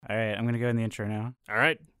All right, I'm going to go in the intro now. All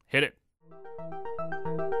right, hit it.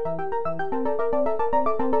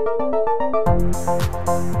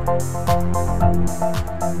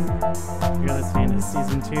 You're listening to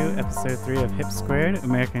Season 2, Episode 3 of Hip Squared,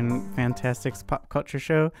 American Fantastic's pop culture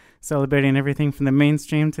show, celebrating everything from the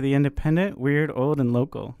mainstream to the independent, weird, old, and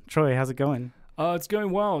local. Troy, how's it going? It's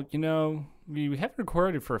going well. You know, we haven't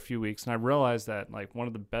recorded for a few weeks, and I realized that like one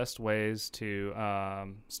of the best ways to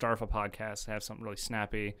start off a podcast is to have something really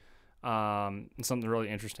snappy and something really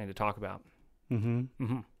interesting to talk about.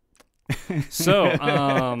 So,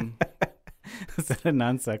 is that a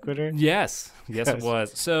non sequitur? yes, it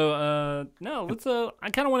was. So, no, let's. I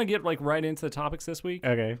kind of want to get like right into the topics this week.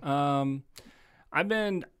 Okay. I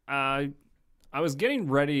was getting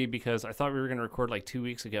ready because I thought we were going to record like 2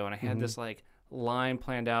 weeks ago, and I had this like line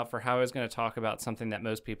planned out for how I was going to talk about something that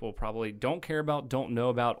most people probably don't care about, don't know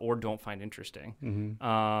about, or don't find interesting.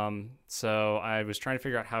 So I was trying to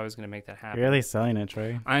figure out how I was going to make that happen. You're really selling it,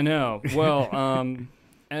 Troy. I know. Well,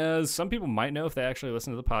 as some people might know if they actually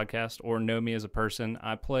listen to the podcast or know me as a person,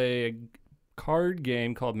 I play a card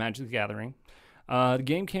game called Magic the Gathering. The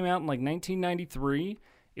game came out in like 1993.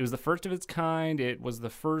 It was the first of its kind. It was the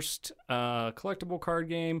first collectible card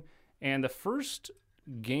game and the first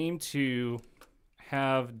game to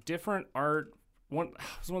have different art. It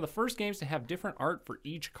was one of the first games to have different art for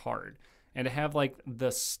each card and to have like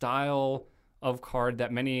the style of card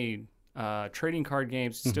that many trading card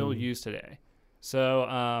games still use today.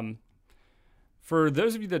 So for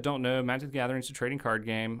those of you that don't know, Magic the Gathering is a trading card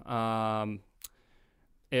game.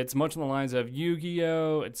 It's much on the lines of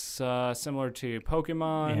Yu-Gi-Oh! It's similar to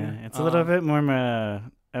Pokemon. Yeah, it's a little bit more,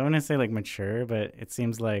 I wouldn't say like mature, but it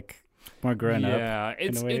seems like more grown up. Yeah,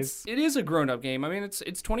 it is a grown up game. I mean,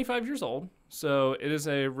 it's 25 years old, so it is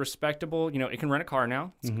a respectable. You know, it can rent a car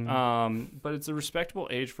now, but it's a respectable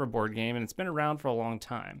age for a board game, and it's been around for a long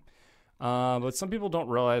time. But some people don't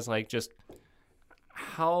realize like just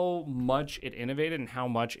how much it innovated and how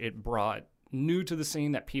much it brought new to the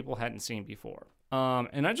scene that people hadn't seen before.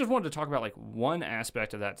 And I just wanted to talk about like one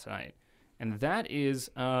aspect of that tonight, and that is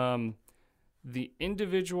the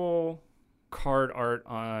individual card art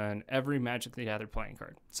on every Magic the Gathering playing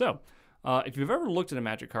card. So, if you've ever looked at a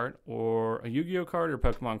Magic card or a Yu-Gi-Oh card or a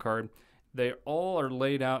Pokemon card, they all are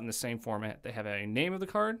laid out in the same format. They have a name of the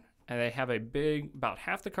card, and they have about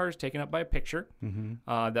half the card is taken up by a picture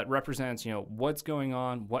that represents, you know, what's going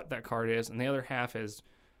on, what that card is, and the other half is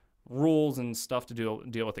rules and stuff to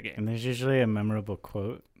deal with the game. And there's usually a memorable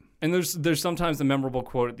quote. And there's sometimes the memorable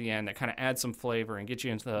quote at the end that kind of adds some flavor and gets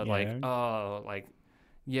you into the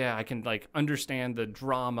I can like understand the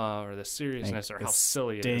drama or the seriousness or how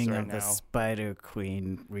silly it is right now. The sting of the Spider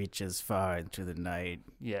Queen reaches far into the night.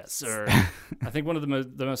 Yes, or I think one of the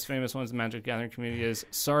most famous ones in the Magic Gathering community is,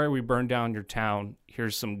 "Sorry, we burned down your town.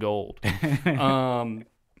 Here's some gold." But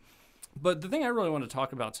the thing I really want to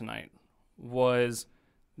talk about tonight was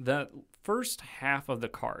that first half of the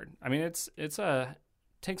card. I mean, it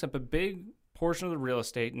takes up a big portion of the real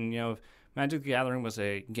estate, and you know, Magic the Gathering was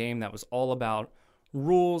a game that was all about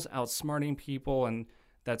rules, outsmarting people, and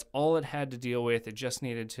that's all it had to deal with. It just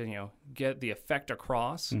needed to, you know, get the effect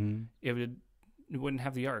across. It wouldn't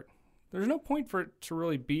have the art. There's no point for it to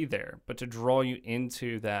really be there, but to draw you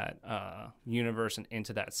into that universe and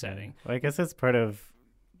into that setting. Well, I guess that's part of,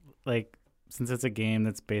 like, since it's a game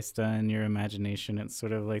that's based on your imagination, it's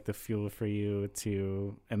sort of like the fuel for you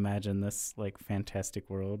to imagine this like fantastic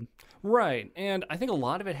world. Right. And I think a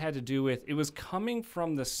lot of it had to do with, it was coming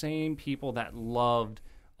from the same people that loved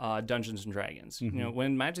Dungeons and Dragons. You know,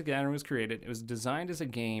 when Magic the Gathering was created, it was designed as a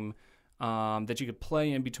game that you could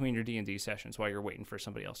play in between your D&D sessions while you're waiting for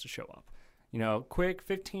somebody else to show up. You know, quick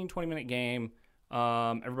 15, 20-minute game.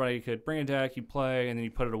 Everybody could bring a deck, you play, and then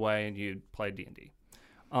you put it away and you'd play D&D.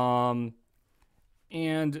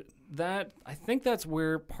 And that, I think that's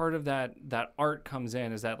where part of that art comes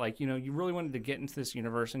in, is that, like, you know, you really wanted to get into this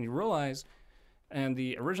universe, and you realize, and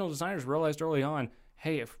the original designers realized early on,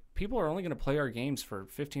 hey, if people are only going to play our games for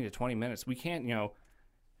 15 to 20 minutes, we can't, you know,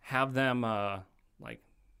 have them, like,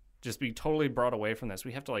 just be totally brought away from this.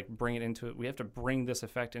 We have to, like, bring it into it. We have to bring this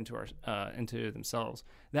effect into into themselves.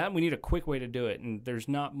 That, we need a quick way to do it, and there's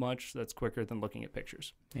not much that's quicker than looking at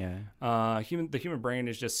pictures. Yeah. The human brain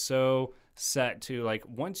is just so set to, like,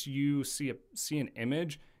 once you see an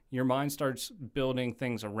image, your mind starts building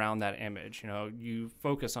things around that image. You know, you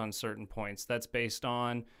focus on certain points. That's based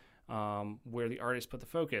on where the artist put the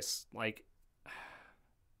focus. Like,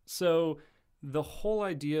 so the whole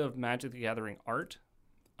idea of Magic the Gathering art,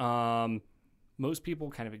 most people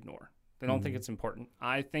kind of ignore. They don't think it's important.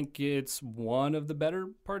 I think it's one of the better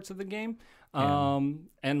parts of the game. Yeah.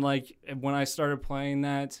 And like when I started playing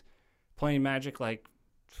Magic like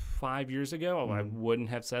 5 years ago, I wouldn't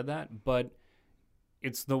have said that, but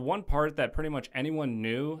it's the one part that pretty much anyone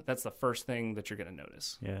knew. That's the first thing that you're going to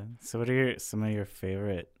notice. Yeah. So what are some of your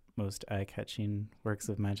favorite, most eye-catching works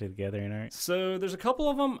of Magic the Gathering art? So there's a couple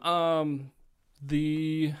of them.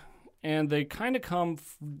 They kind of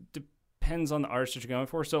depends on the artist that you're going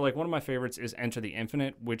for. So like one of my favorites is Enter the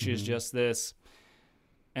Infinite, which is just this.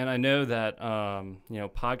 And I know that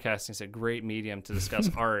podcasting is a great medium to discuss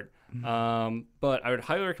art. But I would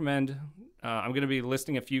highly recommend. I'm going to be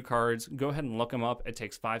listing a few cards. Go ahead and look them up. It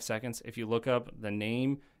takes 5 seconds. If you look up the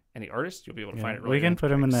name and the artist, you'll be able to find it really We can put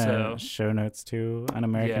them in the So, show notes too on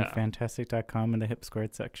AmericanFantastic.com in the Hip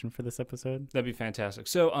Squared section for this episode. that'd be fantastic.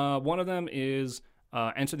 So one of them is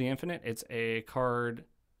Enter the Infinite. It's a card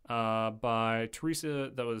by Teresa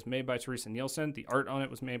that was made by Teresa Nielsen. The art on it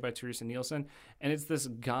was made by Teresa Nielsen. And it's this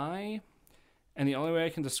guy, and the only way I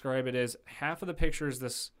can describe it is half of the picture is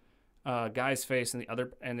this guy's face, and the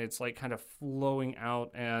other, and it's like kind of flowing out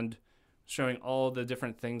and showing all the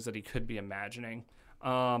different things that he could be imagining.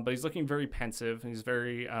 But he's looking very pensive. He's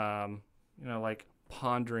very, like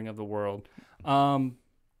pondering of the world. And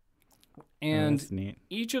that's neat.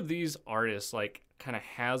 each of these artists like kind of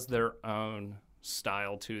has their own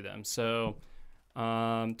style to them. So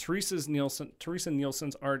Teresa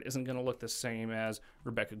Nielsen's art isn't going to look the same as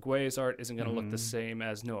Rebecca Guay's art, isn't going to look the same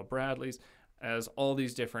as Noah Bradley's, as all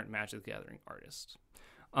these different Magic the Gathering artists.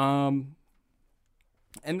 And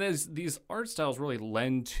these art styles really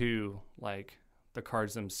lend to like the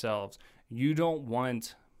cards themselves. You don't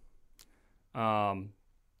want a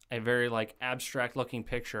very like abstract looking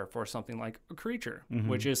picture for something like a creature,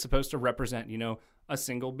 which is supposed to represent, a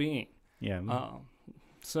single being. Yeah.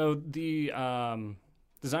 So the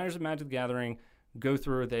designers of Magic the Gathering go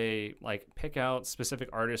through, they like pick out specific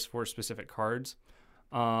artists for specific cards.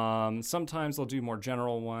 Sometimes they'll do more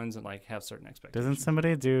general ones and like have certain expectations. Doesn't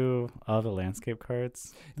somebody do all the landscape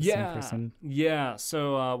cards? Same person? Yeah.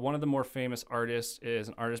 So one of the more famous artists is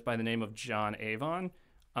an artist by the name of John Avon.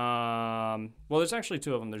 Well, there's actually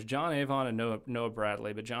two of them. There's John Avon and Noah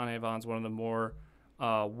Bradley, but John Avon's one of the more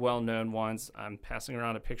well-known ones. I'm passing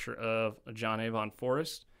around a picture of a John Avon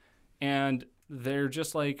forest, and they're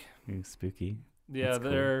just like... Ooh, spooky. Yeah,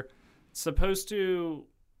 they're supposed to...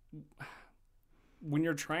 When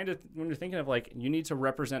you're thinking of like, you need to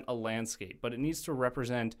represent a landscape, but it needs to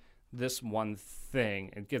represent this one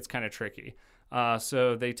thing. It gets kind of tricky.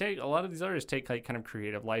 So a lot of these artists take like kind of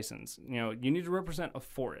creative license. You need to represent a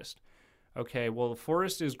forest. Okay, well, the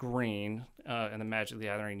forest is green in the Magic the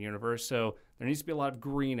Gathering universe, so there needs to be a lot of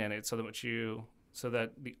green in it so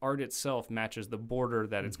that the art itself matches the border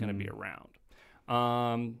that it's going to be around.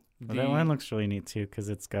 That one looks really neat too because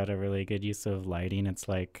it's got a really good use of lighting. It's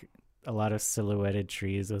like a lot of silhouetted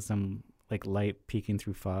trees with some like light peeking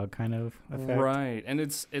through fog kind of effect. Right, and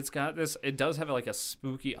it's got this. It does have like a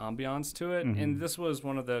spooky ambiance to it, and this was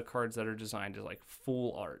one of the cards that are designed as like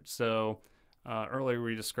full art. So earlier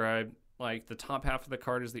we described like the top half of the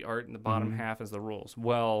card is the art, and the bottom half is the rules.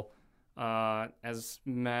 Well, as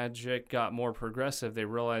Magic got more progressive, they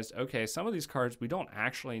realized, okay, some of these cards we don't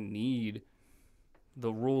actually need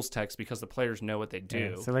the rules text because the players know what they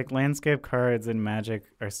do. Yeah, so like landscape cards in Magic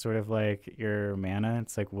are sort of like your mana.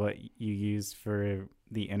 It's like what you use for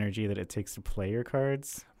the energy that it takes to play your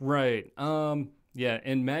cards. Right. Yeah,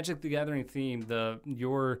 in Magic the Gathering theme,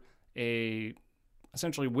 you're a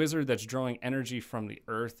essentially wizard that's drawing energy from the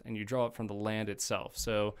earth, and you draw it from the land itself.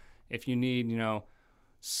 So if you need,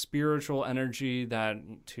 spiritual energy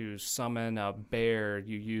to summon a bear,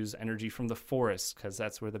 you use energy from the forest because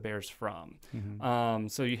that's where the bear's from.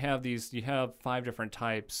 So you have 5 different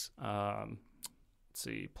types. Let's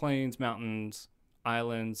see, plains, mountains,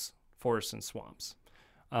 islands, forests, and swamps.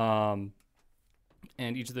 And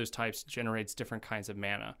each of those types generates different kinds of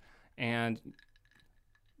mana. And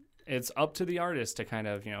it's up to the artist to kind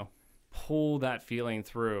of, pull that feeling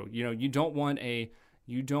through. You don't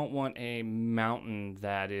want a mountain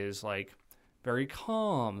that is like very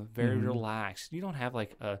calm, very relaxed. You don't have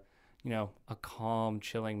like a calm,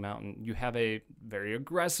 chilling mountain. You have a very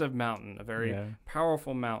aggressive mountain, a very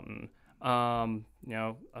powerful mountain. A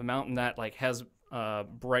mountain that like has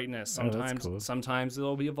brightness. Sometimes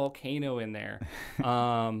there'll be a volcano in there.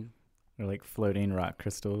 Or like floating rock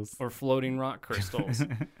crystals.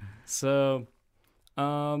 So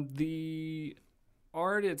the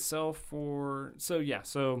art itself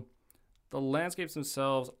so the landscapes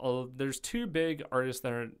themselves, there's 2 big artists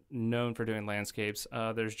that are known for doing landscapes.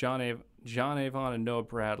 There's John Avon and Noah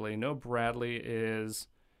Bradley. Noah Bradley is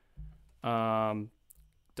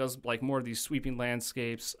does like more of these sweeping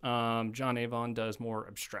landscapes. John Avon does more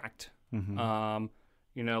abstract,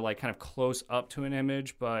 like kind of close up to an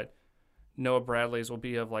image, but Noah Bradley's will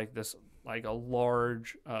be of like this, like a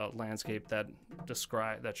large landscape that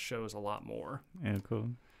shows a lot more. Yeah,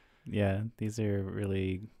 cool. Yeah, these are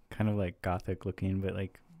really kind of like gothic looking, but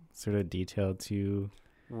like sort of detailed too.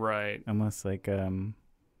 Right. Almost like I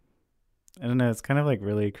don't know, it's kind of like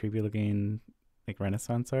really creepy looking, like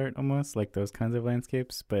Renaissance art almost, like those kinds of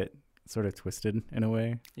landscapes, but sort of twisted in a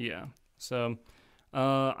way. Yeah. So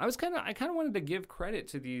I kind of wanted to give credit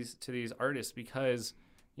to these artists because,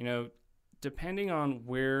 depending on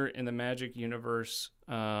where in the Magic universe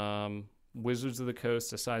Wizards of the Coast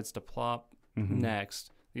decides to plop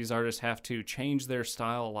next, these artists have to change their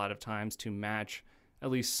style a lot of times to match at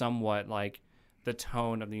least somewhat like the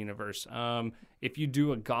tone of the universe. If you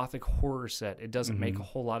do a gothic horror set, it doesn't make a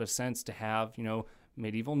whole lot of sense to have,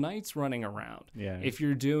 medieval knights running around. Yeah. If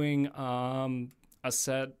you're doing a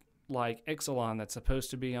set like Ixalan that's supposed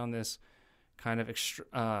to be on this kind of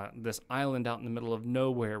this island out in the middle of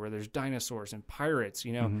nowhere where there's dinosaurs and pirates,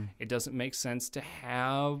 it doesn't make sense to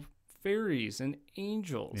have fairies and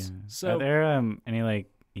angels. Yeah. So are there any like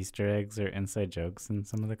Easter eggs or inside jokes in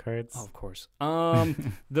some of the cards? Oh, of course.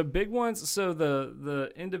 The big ones, so the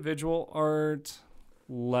individual art,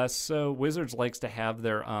 less so. Wizards likes to have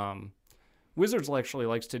their Wizards actually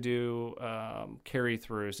likes to do carry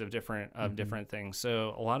throughs of different things.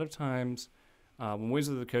 So a lot of times when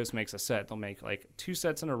Wizards of the Coast makes a set, they'll make like 2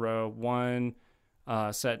 sets in a row, one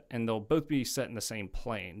set, and they'll both be set in the same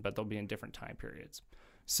plane, but they'll be in different time periods.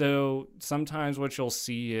 So sometimes what you'll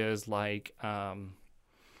see is like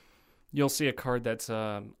you'll see a card that's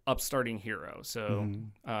upstarting hero. So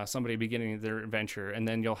somebody beginning their adventure, and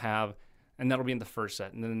then that'll be in the first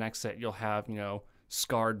set, and then the next set you'll have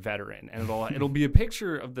scarred veteran, and it'll be a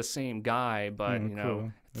picture of the same guy, but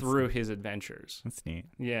cool. through his adventures. That's neat.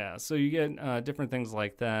 Yeah, so you get different things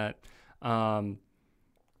like that,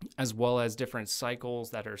 as well as different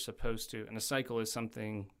cycles that are supposed to. And a cycle is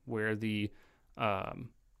something where the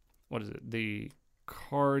the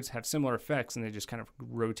cards have similar effects, and they just kind of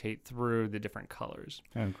rotate through the different colors.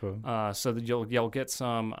 Oh, cool. So that you'll get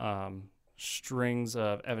some strings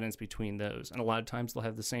of evidence between those, and a lot of times they'll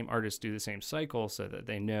have the same artist do the same cycle so that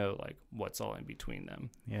they know like what's all in between them.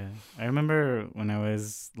 Yeah, I remember when I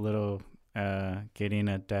was little getting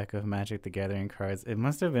a deck of Magic the Gathering cards. It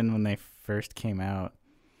must have been when they first came out,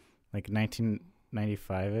 like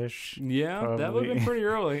 1995-ish. Yeah, probably. That would have been pretty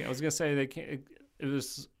early. I was gonna say it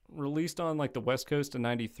was released on like the West Coast in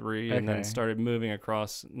 93 and then started moving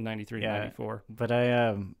across 93 to 94. But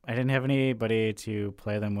I didn't have anybody to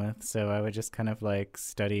play them with, so I would just kind of like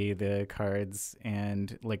study the cards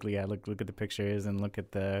and look at the pictures and look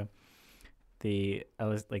at the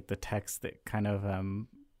text that kind of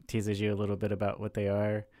teases you a little bit about what they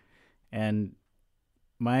are. And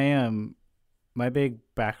my big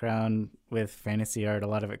background with fantasy art, a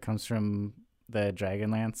lot of it comes from the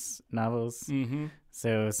Dragonlance novels.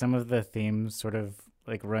 So some of the themes sort of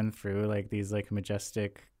like run through like these like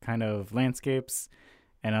majestic kind of landscapes,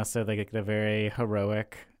 and also like the very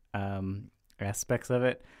heroic aspects of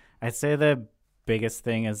it. I'd say the biggest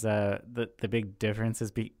thing is the big difference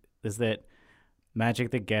is that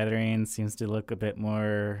Magic the Gathering seems to look a bit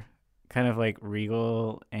more kind of like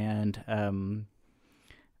regal, and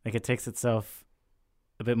like it takes itself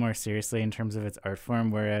a bit more seriously in terms of its art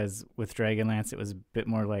form, whereas with Dragonlance it was a bit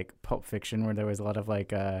more like Pulp Fiction, where there was a lot of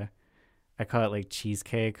like I call it like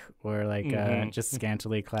cheesecake, or like just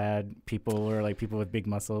scantily clad people, or like people with big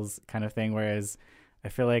muscles kind of thing. Whereas I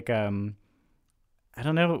feel like I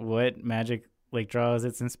don't know what Magic like draws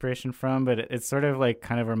its inspiration from, but it sort of like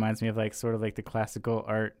kind of reminds me of like sort of like the classical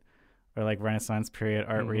art or like Renaissance period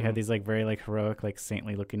art, where you had these like very like heroic, like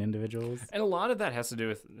saintly looking individuals. And a lot of that has to do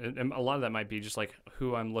with, and a lot of that might be just like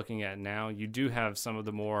who I'm looking at now. You do have some of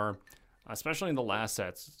the more, especially in the last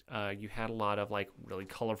sets, you had a lot of like really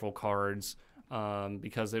colorful cards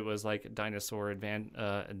because it was like dinosaur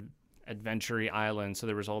adventure island. So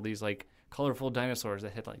there was all these like colorful dinosaurs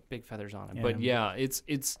that had like big feathers on them. Yeah. But yeah,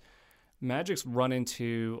 it's Magic's run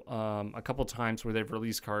into a couple times where they've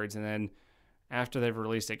released cards, and then after they've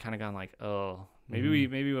released it, kind of gone like, oh, maybe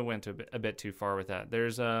we went to a bit too far with that.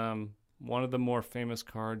 There's one of the more famous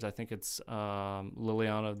cards, I think it's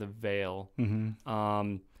Liliana of the Veil,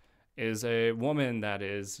 is a woman that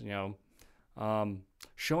is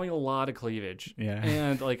showing a lot of cleavage. Yeah,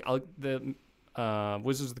 and like the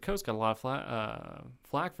Wizards of the Coast got a lot of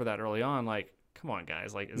flack for that early on. Like, come on,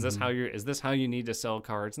 guys! Like, is this how you need to sell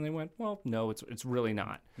cards? And they went, well, no, it's really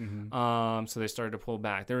not. So they started to pull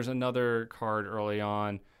back. There was another card early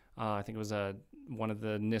on I think it was one of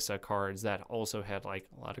the Nissa cards that also had like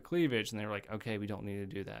a lot of cleavage, and they were like, okay, we don't need to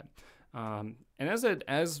do that. And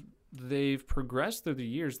as they've progressed through the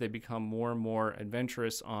years, they become more and more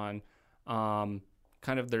adventurous on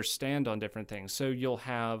kind of their stand on different things. So you'll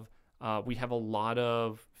have we have a lot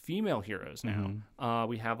of female heroes now. Mm-hmm.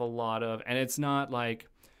 We have a lot of, and it's not like,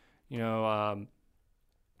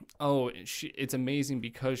 it's amazing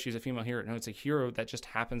because she's a female hero. No, it's a hero that just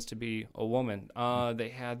happens to be a woman. They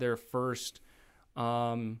had their first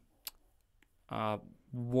they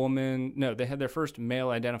had their first male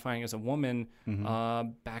identifying as a woman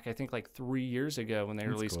back, I think, like 3 years ago when they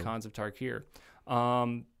released cool. Khans of Tarkir.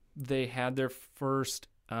 They had their first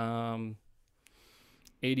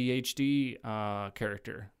ADHD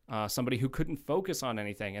character, somebody who couldn't focus on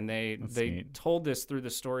anything, and they neat. told this through the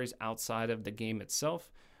stories outside of the game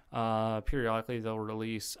itself. Periodically, they'll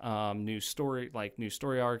release new story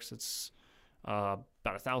arcs. It's about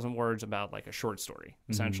 1,000 words about like a short story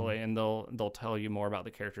essentially, and they'll tell you more about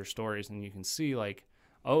the character stories, and you can see like,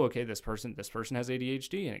 oh, okay, this person has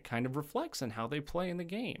ADHD, and it kind of reflects on how they play in the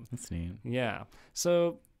game. That's neat. Yeah.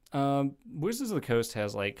 So Wizards of the Coast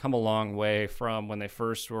has like come a long way from when they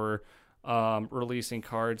first were releasing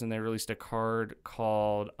cards, and they released a card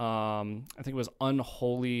called I think it was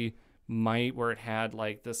Unholy Might, where it had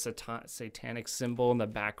like the satanic symbol in the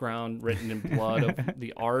background written in blood of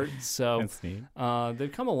the art. So that's neat.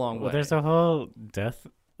 They've come a long way. Well, there's a whole death.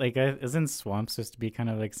 Like, isn't swamp supposed to be kind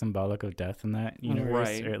of like symbolic of death in that universe?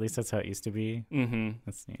 Right. Or at least that's how it used to be. Mm-hmm.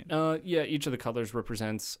 That's neat. Yeah, each of the colors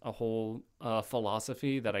represents a whole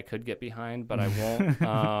philosophy that I could get behind, but I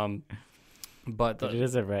won't. But it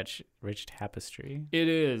is a rich tapestry. It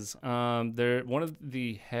is. One of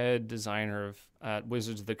the head designer at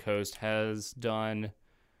Wizards of the Coast has done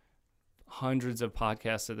hundreds of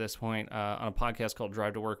podcasts at this point, on a podcast called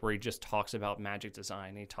Drive to Work, where he just talks about Magic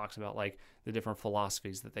design. He talks about like the different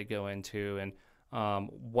philosophies that they go into and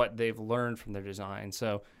what they've learned from their design.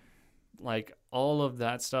 So like all of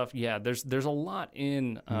that stuff, yeah, there's a lot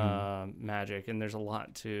in Magic, and there's a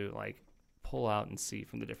lot to like pull out and see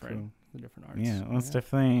from the different arts. Yeah, well, it's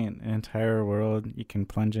definitely an entire world you can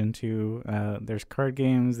plunge into. There's card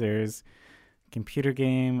games, there's computer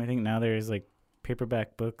game. I think now there's like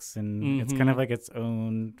paperback books, and it's kind of like its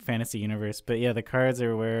own fantasy universe. But yeah, the cards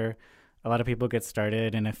are where a lot of people get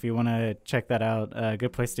started, and if you want to check that out, a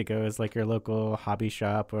good place to go is like your local hobby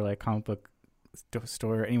shop or like comic book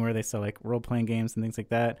store, anywhere they sell like role-playing games and things like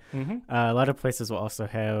that. A lot of places will also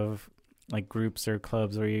have like groups or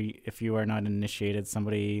clubs where if you are not initiated,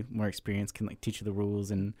 somebody more experienced can like teach you the rules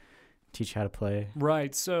and teach you how to play.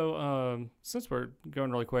 Right. So since we're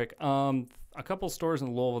going really quick, a couple stores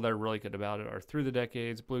in Louisville that are really good about it are Through the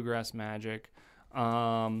Decades, Bluegrass Magic,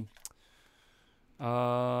 Heroes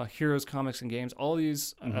Comics and Games. All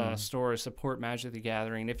these stores support Magic the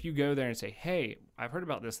Gathering. If you go there and say, hey, I've heard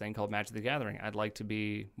about this thing called Magic the Gathering, I'd like to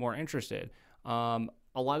be more interested.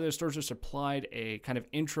 A lot of those stores are supplied a kind of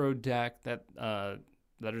intro deck that are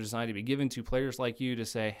designed to be given to players like you to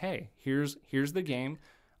say, hey, here's the game.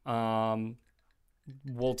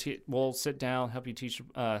 We'll sit down, help teach you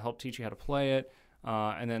how to play it,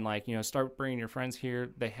 and then start bringing your friends here.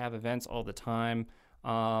 They have events all the time.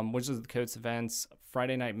 Wizards of the Coast events.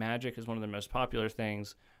 Friday Night Magic is one of the most popular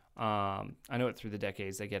things. I know it Through the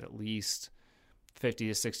Decades. They get at least 50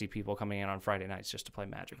 to 60 people coming in on Friday nights just to play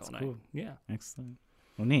Magic all night. Cool. Yeah, excellent.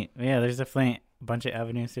 Well, neat. Yeah, there's definitely a bunch of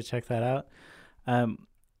avenues to check that out. All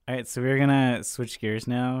right, so we're gonna switch gears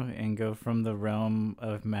now and go from the realm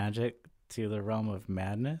of magic to the realm of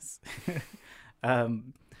madness.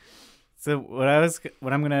 So what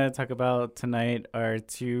I'm gonna talk about tonight are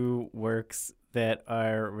two works that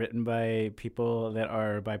are written by people that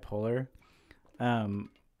are bipolar. I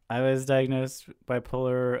was diagnosed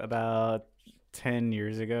bipolar about 10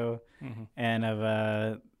 years ago, and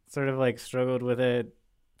I've sort of like struggled with it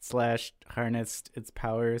 / harnessed its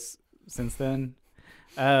powers since then.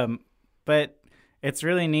 But it's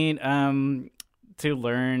really neat to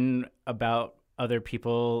learn about other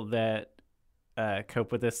people that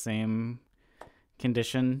cope with this same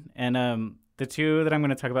condition. And the two that I'm going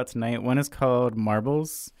to talk about tonight, one is called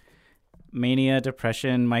Marbles, Mania,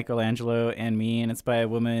 Depression, Michelangelo, and Me, and it's by a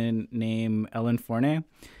woman named Ellen Forney.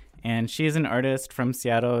 And she is an artist from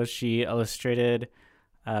Seattle. She illustrated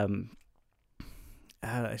Sherman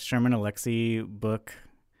Alexie book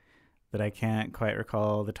that I can't quite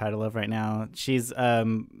recall the title of right now. She's a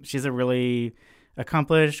really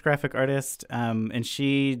accomplished graphic artist, and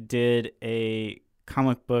she did a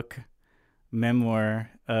comic book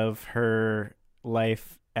memoir of her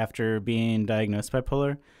life after being diagnosed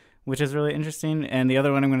bipolar, which is really interesting. And the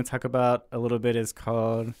other one I'm going to talk about a little bit is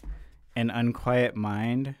called An Unquiet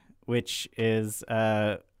Mind, which is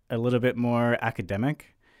a little bit more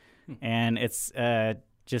academic. And it's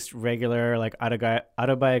just regular like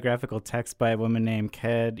autobiographical text by a woman named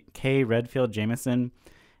Kay Redfield Jamison.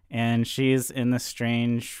 And she's in the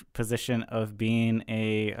strange position of being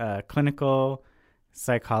a clinical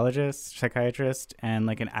psychiatrist, and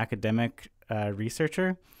like an academic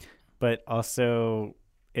researcher, but also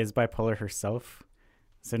is bipolar herself.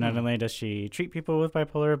 So not only does she treat people with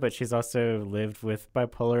bipolar, but she's also lived with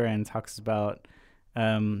bipolar and talks about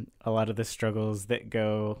a lot of the struggles that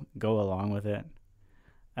go along with it.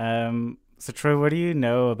 So Troy, what do you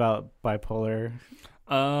know about bipolar?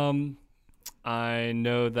 I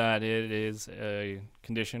know that it is a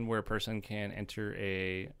condition where a person can enter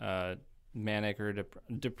a manic or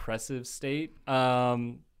depressive state. I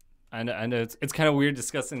know it's kind of weird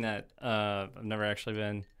discussing that. I've never actually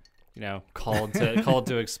been, called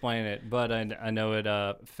to explain it, but I know it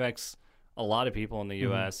affects a lot of people in the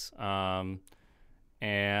U.S.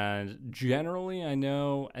 And generally, I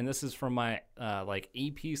know, and this is from my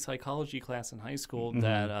AP psychology class in high school,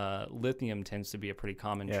 that lithium tends to be a pretty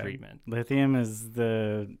common treatment. Lithium is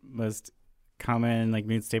the most common like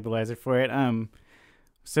mood stabilizer for it.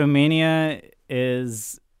 So mania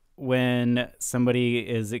is when somebody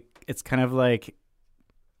is, it's kind of like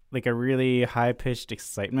a really high pitched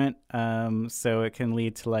excitement. So it can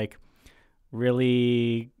lead to like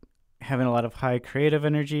really having a lot of high creative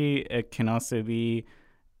energy. It can also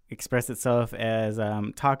express itself as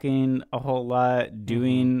talking a whole lot,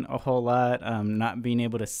 doing a whole lot, not being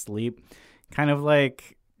able to sleep, kind of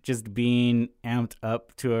like just being amped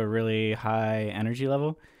up to a really high energy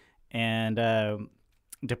level. And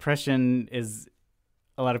depression is,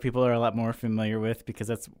 a lot of people are a lot more familiar with because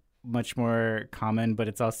that's much more common, but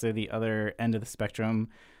it's also the other end of the spectrum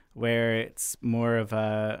where it's more of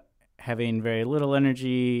having very little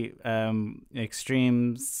energy,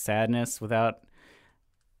 extreme sadness without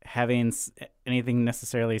having anything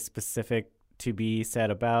necessarily specific to be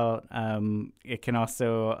sad about. It can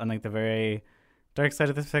also, on like the very dark side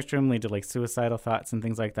of the spectrum, lead to like suicidal thoughts and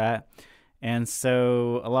things like that. And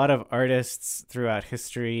so a lot of artists throughout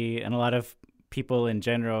history and a lot of people in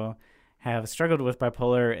general have struggled with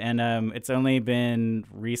bipolar, and it's only been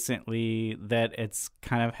recently that it's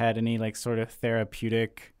kind of had any like sort of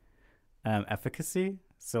therapeutic efficacy.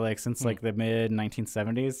 So like since like the mid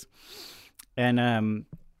 1970s, and and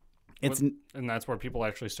that's where people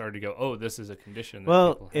actually started to go, oh, this is a condition.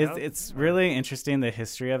 It's really interesting, the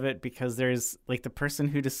history of it, because there's like the person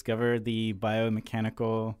who discovered the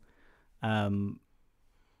biomechanical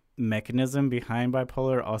mechanism behind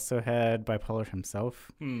bipolar also had bipolar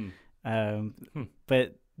himself.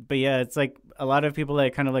 But yeah, it's like a lot of people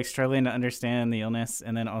like kind of like struggling to understand the illness,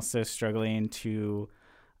 and then also struggling to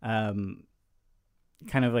kind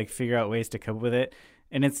of like figure out ways to cope with it.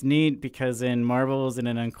 And it's neat because in Marbles and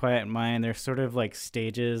An Unquiet Mind, there's sort of like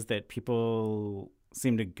stages that people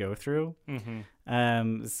seem to go through.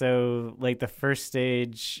 So like the first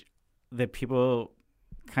stage that people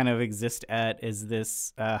kind of exist at is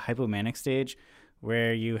this hypomanic stage,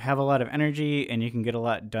 where you have a lot of energy and you can get a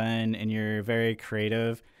lot done and you're very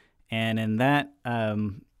creative. And in that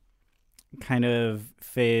kind of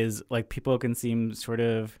phase, like people can seem sort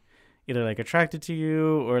of either like attracted to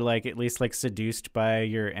you or like at least like seduced by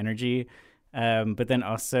your energy. But then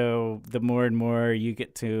also the more and more you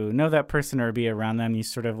get to know that person or be around them, you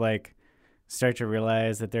sort of like start to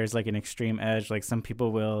realize that there's like an extreme edge. Like some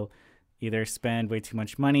people will either spend way too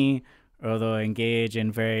much money, or they'll engage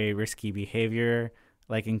in very risky behavior,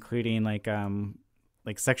 like including like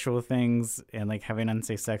sexual things and like having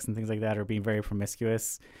unsafe sex and things like that, or being very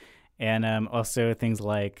promiscuous. And also things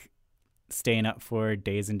like staying up for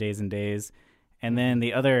days and days and days. And then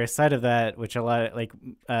the other side of that, which a lot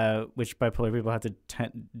of, which bipolar people have to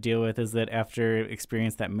deal with, is that after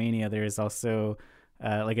experience that mania, there is also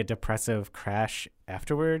like a depressive crash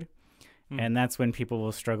afterward. And that's when people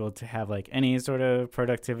will struggle to have like any sort of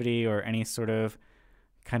productivity or any sort of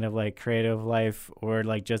kind of like creative life, or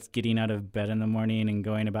like just getting out of bed in the morning and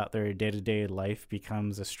going about their day-to-day life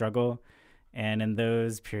becomes a struggle. And in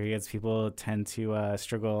those periods, people tend to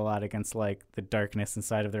struggle a lot against like the darkness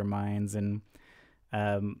inside of their minds. And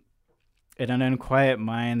in An Unquiet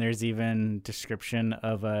Mind, there's even description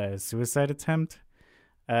of a suicide attempt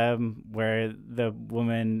where the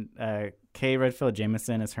woman, Kay Redfield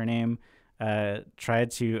Jamison is her name,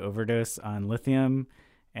 tried to overdose on lithium.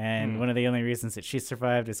 And one of the only reasons that she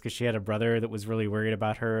survived is because she had a brother that was really worried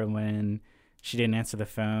about her. And when she didn't answer the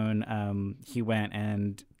phone, he went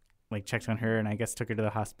and like checked on her and I guess took her to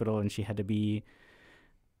the hospital, and she had to be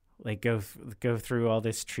like go through all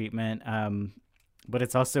this treatment. But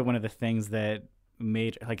it's also one of the things that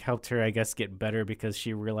helped her, I guess, get better, because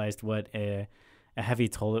she realized what a heavy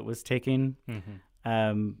toll it was taking.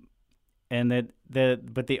 And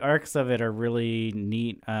but the arcs of it are really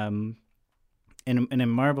neat. And in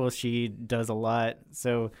Marble, she does a lot.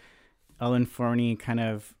 So Ellen Forney kind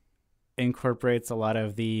of incorporates a lot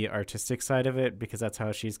of the artistic side of it, because that's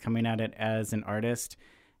how she's coming at it as an artist.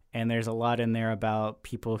 And there's a lot in there about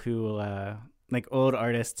people who, like old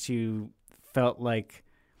artists who felt like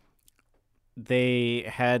they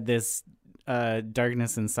had this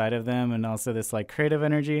darkness inside of them, and also this like creative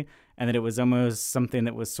energy, and that it was almost something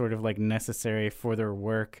that was sort of like necessary for their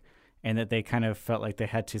work, and that they kind of felt like they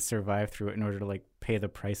had to survive through it in order to like pay the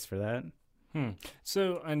price for that.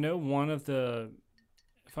 So I know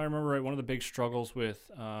if I remember right, one of the big struggles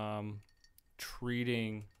with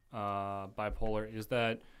treating bipolar is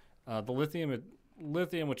that the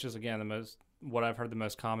lithium, which is again what I've heard the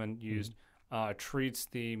most common used, treats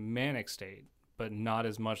the manic state, but not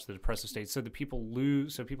as much the depressive state. So people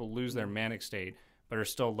lose their manic state, but are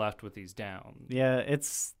still left with these downs. Yeah,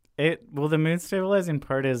 well, the mood stabilizing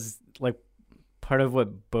part is like part of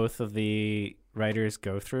what both of the writers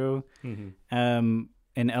go through. And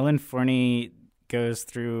Ellen Forney goes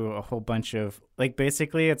through a whole bunch of like,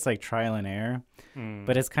 basically it's like trial and error,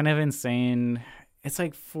 but it's kind of insane. It's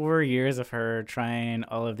like 4 years of her trying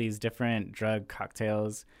all of these different drug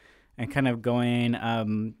cocktails and kind of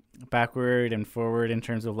going backward and forward in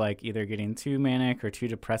terms of like either getting too manic or too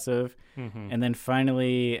depressive. And then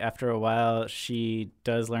finally, after a while, she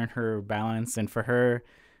does learn her balance. And for her,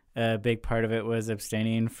 a big part of it was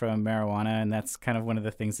abstaining from marijuana. And that's kind of one of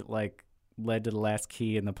the things that like led to the last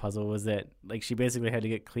key in the puzzle, was that like she basically had to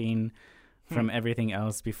get clean from everything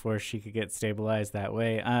else before she could get stabilized that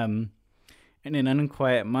way. And in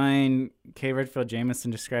Unquiet Mind, Kay Redfield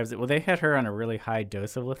Jamison describes it. Well, they had her on a really high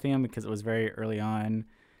dose of lithium because it was very early on.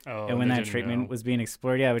 And when that treatment was being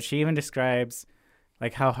explored. Yeah, but she even describes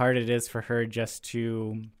like how hard it is for her just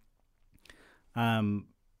to kind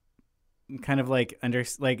of like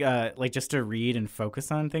just to read and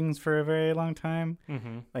focus on things for a very long time.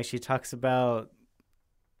 Like she talks about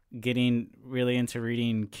getting really into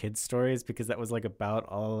reading kids' stories because that was like about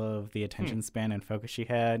all of the attention span and focus she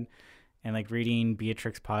had. And like reading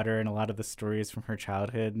Beatrix Potter and a lot of the stories from her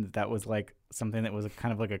childhood, that was like something that was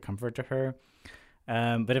kind of like a comfort to her.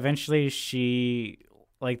 But eventually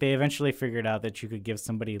they eventually figured out that you could give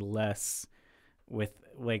somebody less with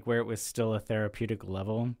like where it was still a therapeutic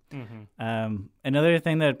level. Another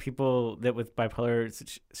thing that people that with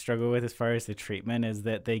bipolar struggle with as far as the treatment is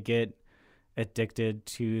that they get addicted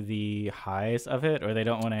to the highs of it, or they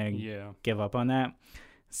don't want to give up on that.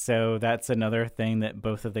 So that's another thing that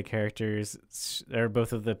both of the characters or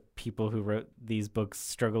both of the people who wrote these books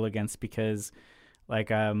struggle against, because like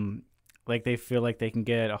they feel like they can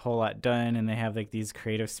get a whole lot done and they have like these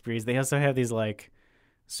creative sprees. They also have these like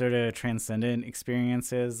sort of transcendent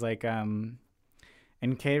experiences, like and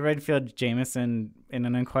Kay Redfield Jamison in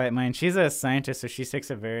An Unquiet Mind, she's a scientist, so she takes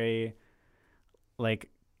a very like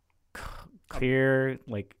clear,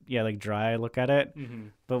 like dry look at it.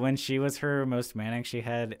 But when she was her most manic, she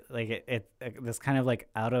had like this kind of like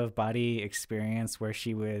out of body experience where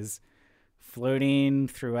she was floating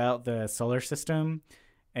throughout the solar system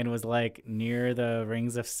and was like near the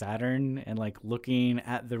rings of Saturn and like looking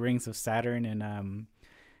at the rings of Saturn.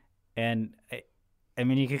 And I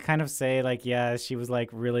mean, you could kind of say like, yeah, she was like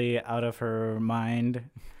really out of her mind.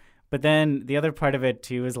 But then the other part of it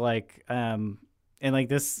too is like, and like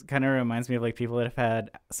this kind of reminds me of like people that have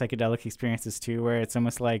had psychedelic experiences too, where it's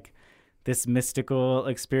almost like this mystical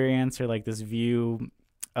experience or like this view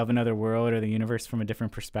of another world or the universe from a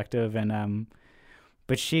different perspective. And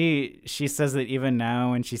but she says that even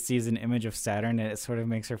now when she sees an image of Saturn, it sort of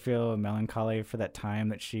makes her feel melancholy for that time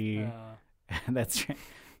that she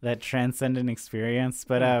that transcendent experience.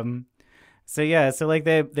 But so like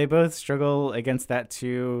they both struggle against that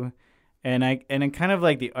too. And kind of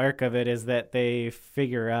like the arc of it is that they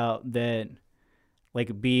figure out that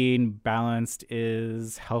like being balanced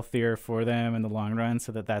is healthier for them in the long run,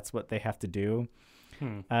 so that's what they have to do.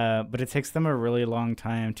 But it takes them a really long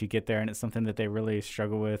time to get there, and it's something that they really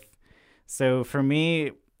struggle with. So for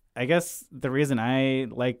me, I guess the reason I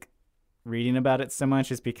like reading about it so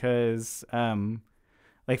much is because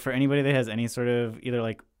like for anybody that has any sort of either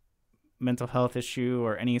like mental health issue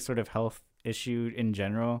or any sort of health issue in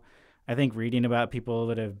general, I think reading about people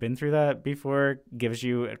that have been through that before gives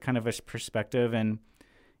you a kind of a perspective. And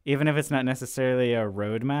even if it's not necessarily a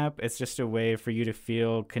roadmap, it's just a way for you to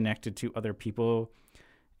feel connected to other people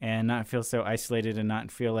and not feel so isolated and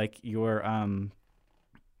not feel like you're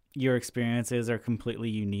your experiences are completely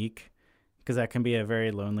unique, because that can be a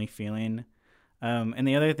very lonely feeling. And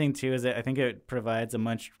the other thing too is that I think it provides a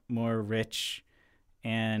much more rich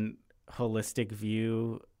and holistic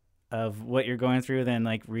view of what you're going through than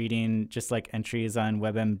like reading just like entries on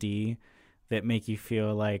WebMD that make you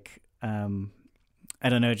feel like I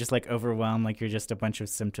don't know, just like overwhelmed, like you're just a bunch of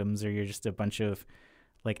symptoms, or you're just a bunch of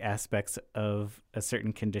like aspects of a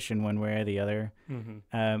certain condition one way or the other.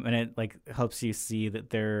 And it like helps you see that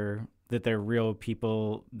they're real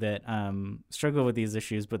people that struggle with these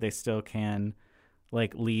issues, but they still can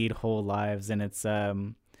like lead whole lives. And it's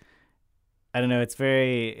I don't know, it's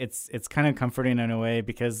kind of comforting in a way,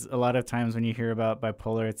 because a lot of times when you hear about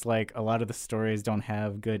bipolar, it's like a lot of the stories don't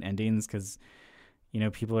have good endings, because you know,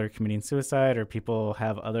 people are committing suicide, or people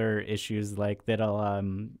have other issues like that'll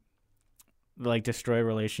like destroy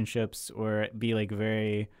relationships, or be like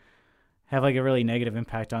have like a really negative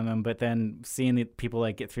impact on them. But then seeing the people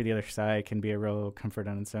like get through the other side can be a real comfort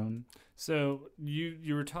on its own. So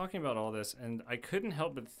you were talking about all this, and I couldn't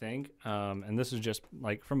help but think, and this is just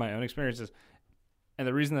like from my own experiences, and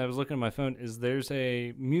the reason that I was looking at my phone is there's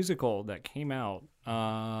a musical that came out,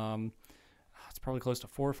 it's probably close to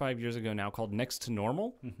 4 or 5 years ago now, called Next to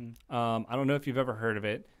Normal. I don't know if you've ever heard of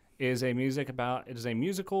it. It is a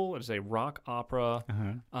musical, it is a rock opera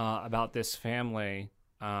about this family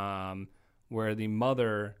where the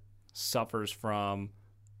mother suffers from,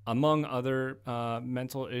 among other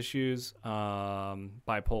mental issues,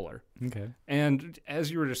 bipolar. Okay. And as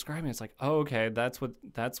you were describing, it's like, oh, okay, that's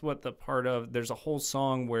what the part of, there's a whole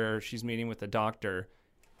song where she's meeting with the doctor,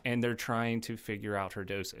 and they're trying to figure out her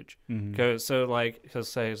dosage. Because so like he'll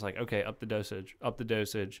say, it's like, okay, up the dosage,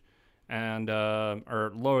 and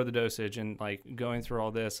or lower the dosage, and like going through all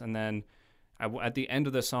this, and then at the end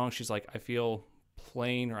of the song, she's like, I feel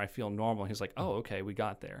plain, or I feel normal. He's like, oh, okay, we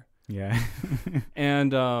got there. Yeah.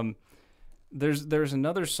 And there's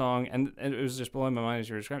another song, and it was just blowing my mind as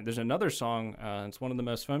you were describing. There's another song. It's one of the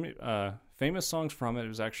most famous songs from it. It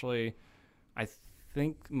was actually, I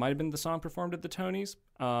think, might have been the song performed at the Tonys,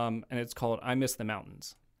 and it's called "I Miss the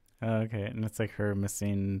Mountains." Oh, okay, and it's like her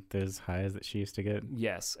missing those highs that she used to get.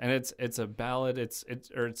 Yes, and it's a ballad. It's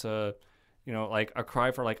a, you know, like a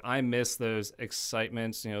cry for like, I miss those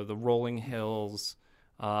excitements. You know, the rolling hills,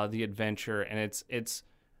 the adventure, and it's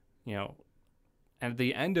you know, and at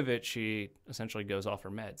the end of it, she essentially goes off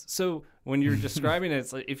her meds. So when you're describing it,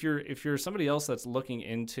 it's like if you're somebody else that's looking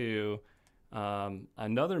into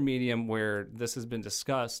another medium where this has been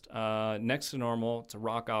discussed, Next to Normal, it's a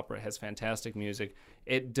rock opera, it has fantastic music.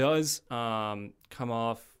 It does come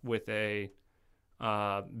off with a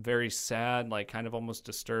very sad, like kind of almost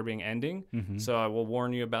disturbing ending. So I will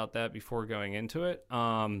warn you about that before going into it.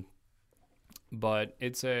 But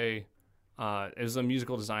it's a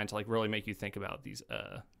musical designed to like really make you think about these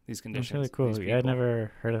conditions. That's really cool. Yeah, I'd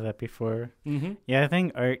never heard of that before. Yeah, I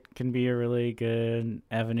think art can be a really good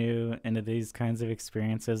avenue into these kinds of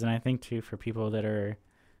experiences, and I think too for people that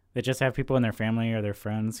just have people in their family or their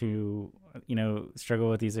friends who, you know, struggle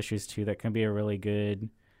with these issues too, that can be a really good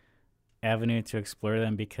avenue to explore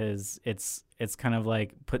them, because it's kind of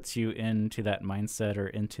like puts you into that mindset, or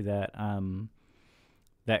into that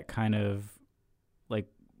that kind of like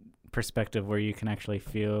perspective where you can actually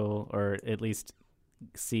feel, or at least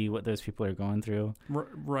see what those people are going through.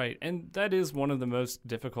 Right. And that is one of the most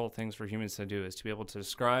difficult things for humans to do, is to be able to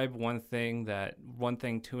describe one thing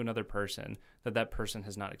to another person that person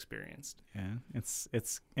has not experienced. Yeah,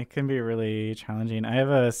 it can be really challenging. I have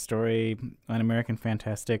a story on American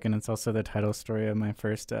Fantastic, and it's also the title story of my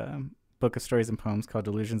first book of stories and poems called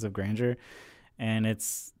Delusions of Grandeur. And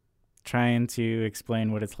it's trying to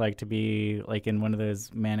explain what it's like to be like in one of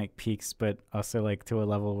those manic peaks, but also like to a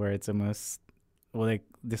level where it's almost, well, they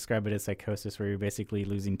describe it as psychosis, where you're basically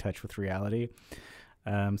losing touch with reality.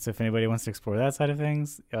 So if anybody wants to explore that side of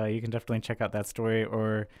things, you can definitely check out that story,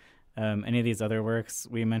 or any of these other works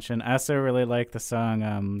we mentioned. I also really like the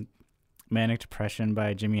song Manic Depression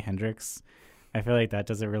by Jimi Hendrix. I feel like that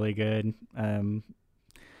does a really good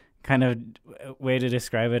kind of way to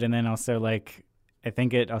describe it. And then also, like, I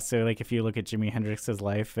think it also, like, if you look at Jimi Hendrix's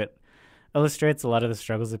life, it illustrates a lot of the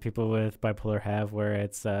struggles that people with bipolar have, where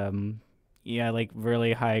it's like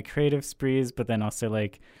really high creative sprees, but then also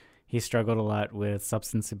like he struggled a lot with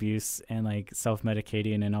substance abuse and like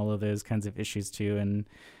self-medicating and all of those kinds of issues too. And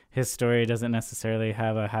his story doesn't necessarily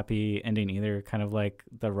have a happy ending either, kind of like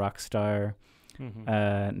the rock star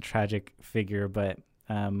tragic figure. But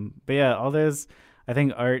yeah, all those, I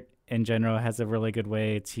think art in general has a really good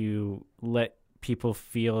way to let people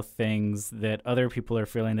feel things that other people are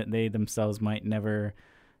feeling that they themselves might never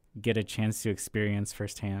get a chance to experience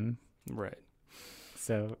firsthand. Right.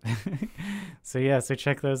 So, so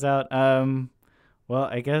check those out. Well,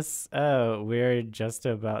 I guess we're just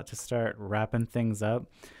about to start wrapping things up.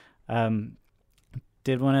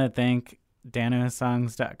 Did want to thank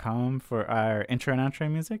danosongs.com for our intro and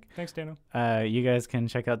outro music. Thanks, Dano. You guys can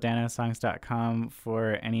check out danosongs.com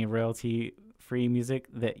for any royalty-free music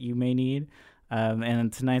that you may need.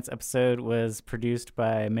 And tonight's episode was produced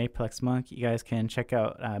by Mayplex Monk. You guys can check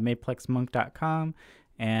out mayplexmonk.com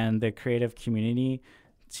and the creative community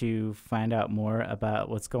to find out more about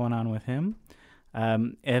what's going on with him.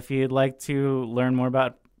 If you'd like to learn more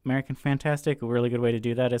about American Fantastic, a really good way to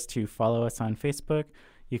do that is to follow us on Facebook.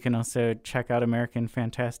 You can also check out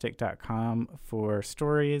AmericanFantastic.com for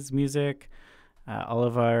stories, music. All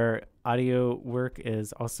of our audio work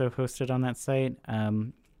is also hosted on that site.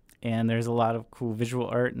 And there's a lot of cool visual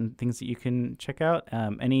art and things that you can check out.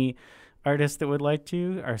 Any artists that would like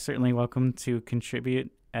to are certainly welcome to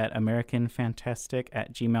contribute at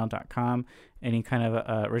AmericanFantastic@gmail.com. Any kind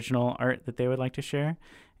of original art that they would like to share.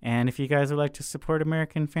 And if you guys would like to support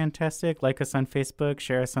American Fantastic, like us on Facebook,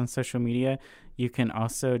 share us on social media, you can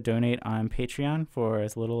also donate on Patreon for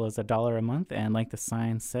as little as $1 a month. And like the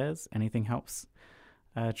sign says, anything helps.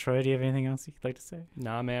 Troy, do you have anything else you'd like to say?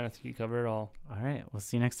 Nah, man, I think you covered it all. All right. We'll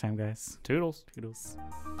see you next time, guys. Toodles. Toodles.